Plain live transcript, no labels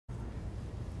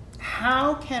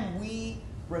how can we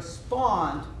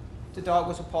respond to dog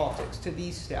whistle politics, to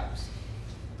these steps?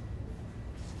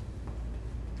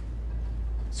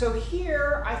 So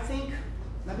here, I think,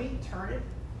 let me turn it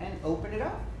and open it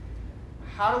up.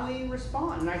 How do we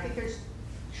respond? And I think there's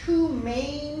two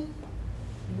main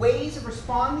ways of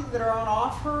responding that are on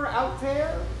offer out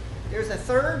there. There's a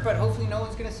third, but hopefully no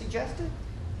one's going to suggest it.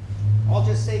 I'll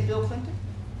just say Bill Clinton.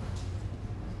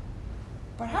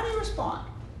 But how do you respond?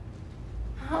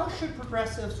 How should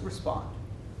progressives respond?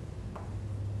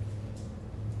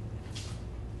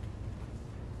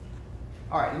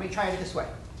 All right, let me try it this way.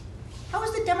 How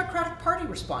is the Democratic Party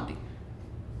responding?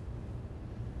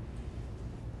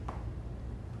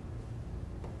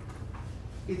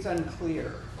 It's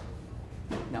unclear.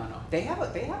 No. They have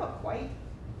a quite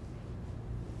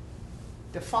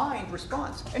defined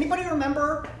response. Anybody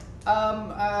remember,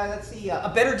 let's see,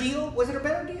 a better deal? Was it a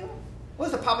better deal?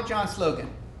 What was the Papa John slogan?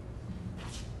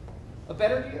 A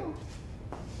better deal?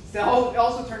 So it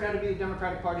also turned out to be the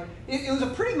Democratic Party. It was a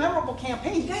pretty memorable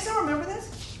campaign. You guys don't remember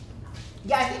this?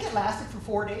 Yeah, I think it lasted for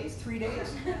 4 days, 3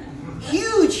 days.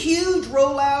 Huge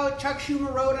rollout. Chuck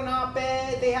Schumer wrote an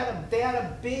op-ed. They had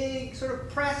a big sort of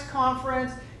press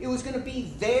conference. It was going to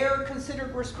be their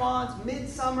considered response.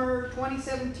 Midsummer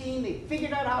 2017, they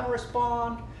figured out how to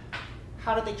respond.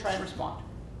 How did they try and respond?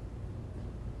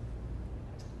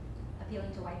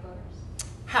 Appealing to white voters.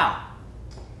 How?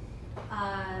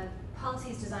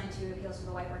 Policies designed to appeal to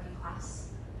the white working class.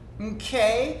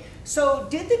 Okay, so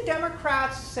did the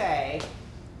Democrats say,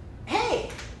 hey,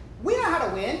 we know how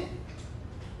to win.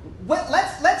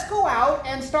 Let's go out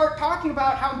and start talking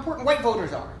about how important white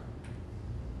voters are?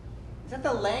 Is that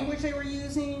the language they were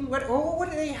using?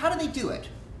 How did they do it?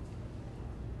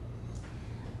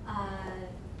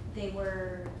 They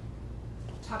were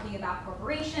talking about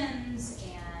corporations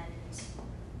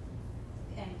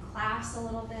and class a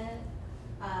little bit.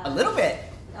 A little bit?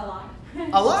 A lot.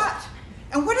 A lot.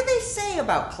 And what did they say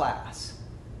about class?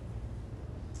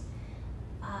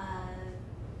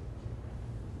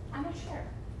 I'm not sure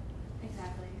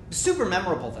exactly. Super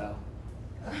memorable, though.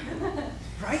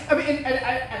 Right? I mean, and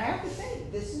I have to say,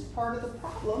 this is part of the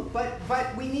problem,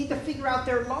 but we need to figure out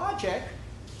their logic.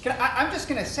 I'm just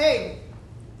going to say,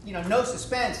 no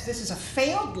suspense, this is a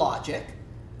failed logic,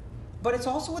 but it's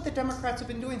also what the Democrats have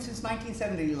been doing since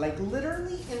 1970, like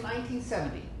literally in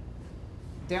 1970.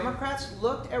 Democrats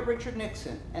looked at Richard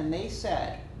Nixon and they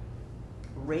said,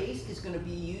 race is going to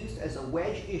be used as a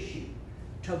wedge issue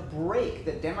to break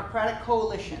the Democratic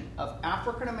coalition of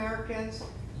African Americans,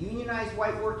 unionized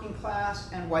white working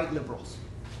class, and white liberals.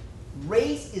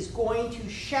 Race is going to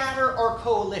shatter our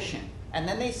coalition. And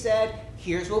then they said,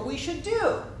 here's what we should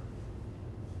do.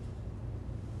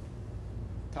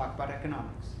 Talk about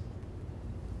economics.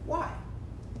 Why?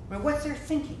 I mean, what's their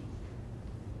thinking?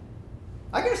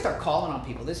 I'm going to start calling on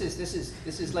people. This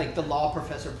is like the law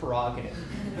professor prerogative.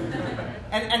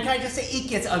 and can I just say, it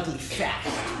gets ugly fast.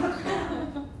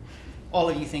 All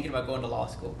of you thinking about going to law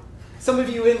school. Some of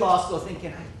you in law school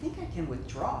thinking, I think I can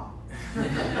withdraw.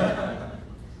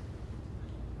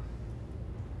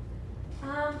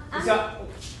 So,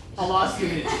 a law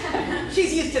student.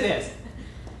 She's used to this.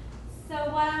 So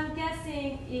what I'm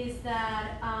guessing is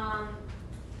that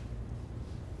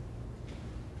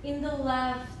in the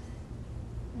left,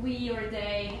 we or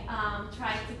they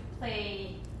try to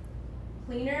play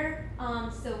cleaner,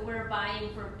 so we're vying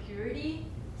for purity.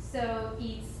 So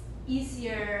it's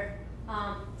easier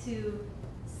to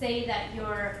say that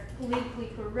you're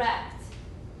politically correct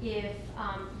if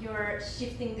you're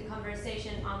shifting the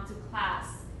conversation onto class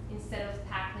instead of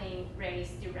tackling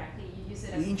race directly. You use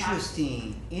it as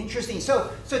Interesting.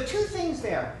 So two things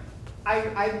there.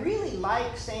 I really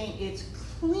like saying it's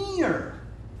cleaner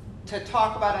to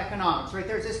talk about economics, right?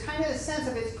 There's this kind of sense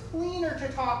of it's cleaner to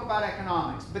talk about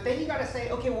economics. But then you got to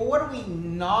say, okay, well, what are we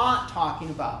not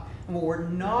talking about? And what we're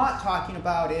not talking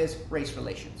about is race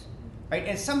relations, right?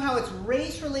 And somehow it's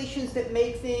race relations that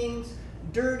make things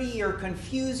dirty or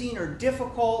confusing or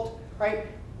difficult, right?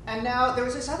 And now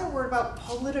there's this other word about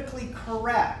politically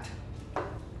correct.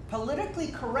 Politically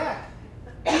correct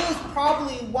is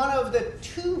probably one of the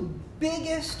two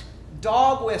biggest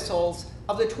dog whistles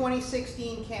of the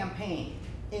 2016 campaign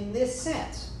in this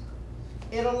sense.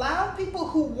 It allowed people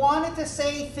who wanted to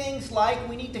say things like,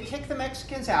 we need to kick the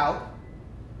Mexicans out,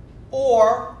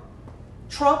 or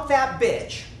Trump that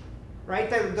bitch, right?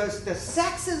 The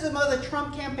sexism of the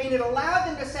Trump campaign, it allowed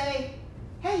them to say,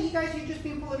 hey, you guys, you're just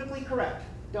being politically correct.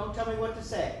 Don't tell me what to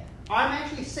say. I'm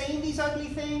actually saying these ugly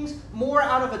things more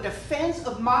out of a defense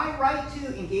of my right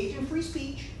to engage in free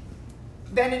speech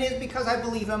than it is because I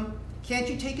believe them. Can't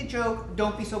you take a joke?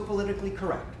 Don't be so politically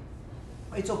correct.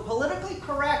 Right, so politically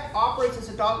correct operates as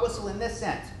a dog whistle in this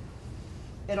sense.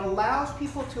 It allows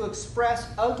people to express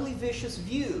ugly, vicious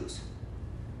views,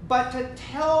 but to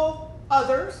tell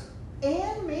others,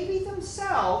 and maybe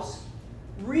themselves,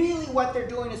 really what they're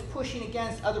doing is pushing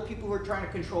against other people who are trying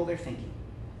to control their thinking.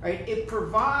 Right? It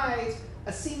provides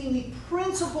a seemingly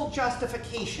principled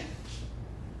justification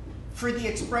for the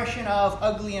expression of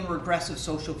ugly and regressive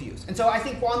social views. And so I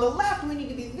think on the left, we need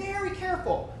to be very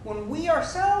careful when we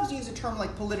ourselves use a term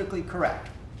like politically correct,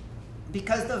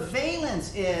 because the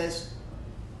valence is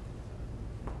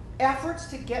efforts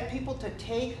to get people to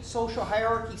take social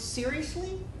hierarchy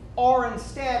seriously, or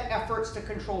instead efforts to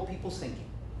control people's thinking.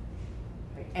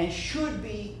 Right? And should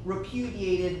be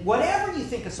repudiated, whatever you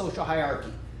think of social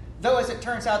hierarchy. Though, as it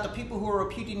turns out, the people who are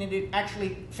repudiating it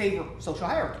actually favor social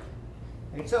hierarchy.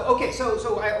 Right? So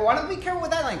I want to be careful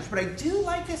with that language, but I do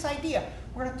like this idea.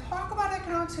 We're going to talk about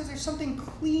economics because there's something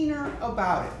cleaner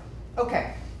about it.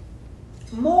 Okay,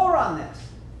 more on this.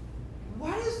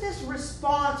 What is this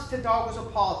response to dog whistle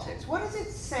politics? What does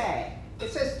it say?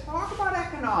 It says talk about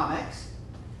economics.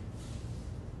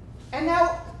 And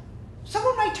now,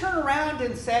 someone might turn around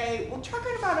and say, well,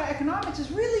 talking about economics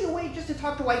is really a way just to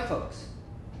talk to white folks.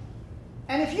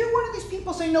 And if you're one of these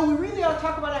people saying, no, we really ought to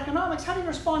talk about economics, how do you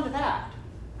respond to that?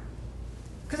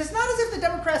 Because it's not as if the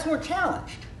Democrats weren't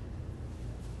challenged.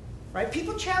 Right?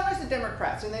 People challenge the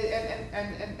Democrats, and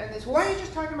they say, why are you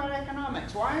just talking about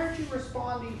economics? Why aren't you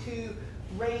responding to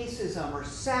racism or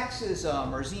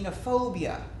sexism or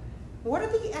xenophobia? What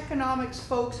are the economics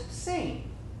folks saying?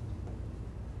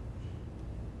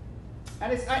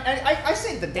 And it's, I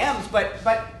say the Dems,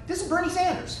 but this is Bernie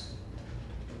Sanders.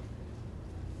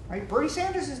 Right? Bernie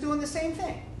Sanders is doing the same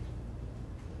thing.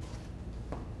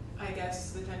 I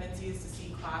guess the tendency is to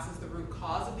see class as the root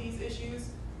cause of these issues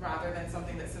rather than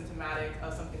something that's symptomatic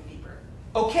of something deeper.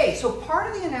 Okay, so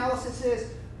part of the analysis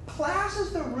is class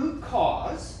is the root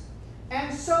cause,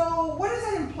 and so what does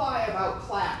that imply about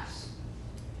class?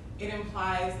 It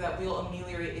implies that we'll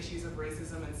ameliorate issues of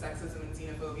racism and sexism and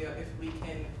xenophobia if we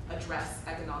can address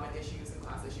economic issues and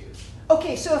class issues.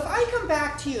 Okay, so if I come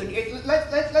back to you, and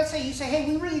let's say you say,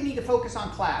 hey, we really need to focus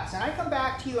on class, and I come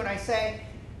back to you and I say,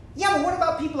 yeah, but what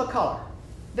about people of color?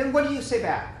 Then what do you say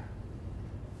back?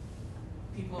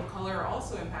 People of color are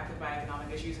also impacted by economic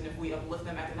issues, and if we uplift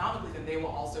them economically, then they will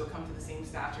also come to the same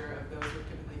stature of those who have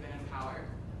typically been in power.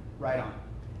 Right on.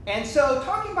 And so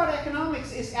talking about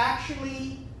economics is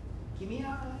actually, give me an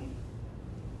eye.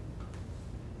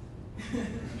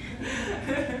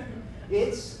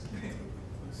 It's,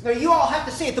 no, you all have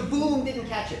to say it, the boom didn't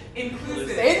catch it.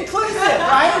 Inclusive. Inclusive,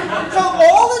 right? So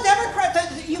all the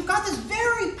Democrats, you've got this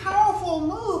very powerful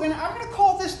move, and I'm going to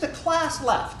call this the class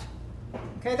left.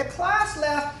 Okay, the class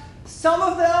left, some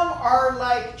of them are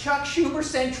like Chuck Schumer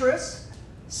centrists,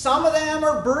 some of them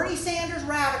are Bernie Sanders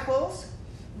radicals,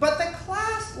 but the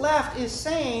class left is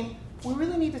saying we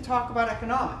really need to talk about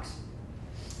economics.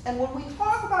 And when we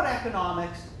talk about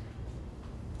economics,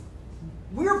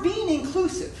 we're being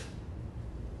inclusive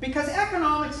because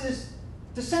economics is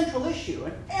the central issue,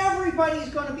 and everybody's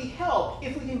going to be helped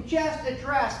if we can just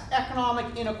address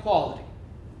economic inequality,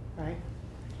 right?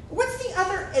 What's the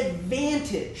other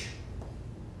advantage?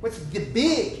 What's the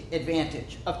big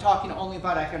advantage of talking only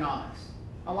about economics?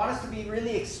 I want us to be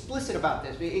really explicit about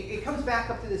this. It comes back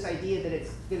up to this idea that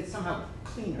it's somehow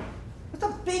cleaner. What's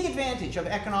the big advantage of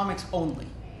economics only?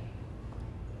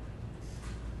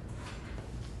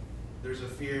 There's a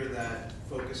fear that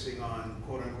focusing on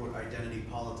quote-unquote identity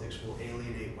politics will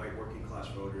alienate white working class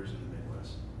voters in the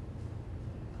Midwest.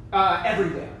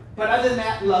 Everywhere. But other than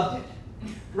that, loved it.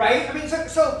 Right? I mean,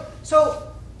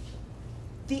 so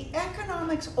the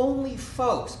economics-only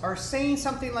folks are saying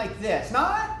something like this.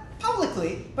 Not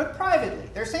publicly, but privately.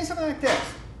 They're saying something like this.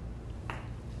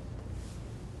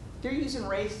 They're using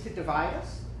race to divide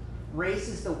us. Race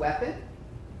is the weapon.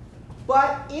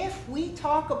 But if we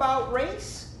talk about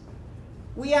race,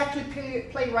 we actually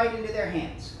play right into their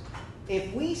hands.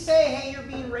 If we say, hey, you're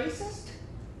being racist,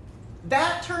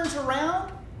 that turns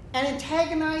around and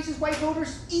antagonizes white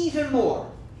voters even more.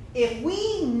 If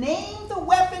we name the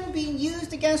weapon being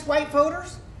used against white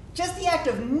voters, just the act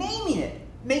of naming it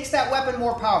makes that weapon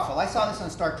more powerful. I saw this on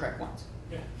Star Trek once.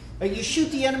 Yeah. You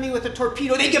shoot the enemy with a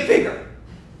torpedo, they get bigger.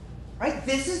 Right?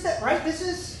 This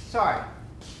is, sorry.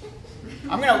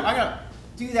 I'm gonna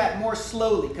do that more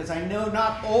slowly because I know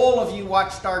not all of you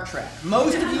watch Star Trek.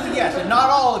 Most of you, yes, but not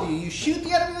all of you. You shoot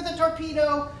the enemy with a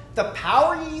torpedo, the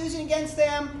power you're using against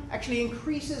them actually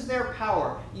increases their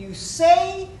power. You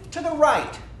say to the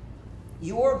right,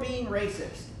 you're being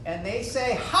racist. And they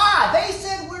say, ha, they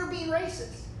said we're being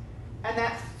racist. And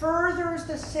that furthers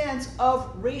the sense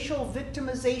of racial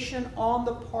victimization on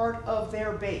the part of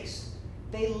their base.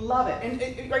 They love it.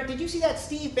 And right, did you see that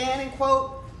Steve Bannon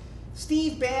quote?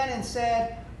 Steve Bannon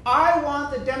said, I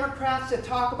want the Democrats to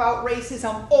talk about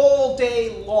racism all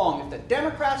day long. If the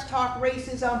Democrats talk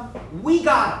racism, we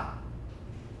got them.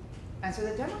 And so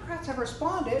the Democrats have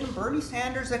responded, and Bernie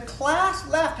Sanders, the class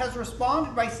left, has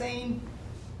responded by saying,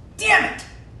 damn it!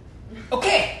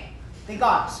 Okay, they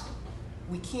got us.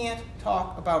 We can't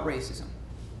talk about racism.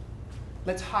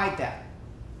 Let's hide that.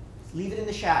 Let's leave it in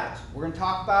the shadows. We're going to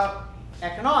talk about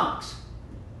economics.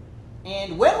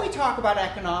 And when we talk about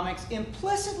economics,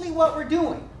 implicitly what we're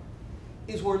doing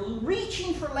is we're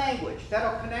reaching for language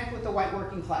that'll connect with the white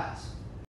working class.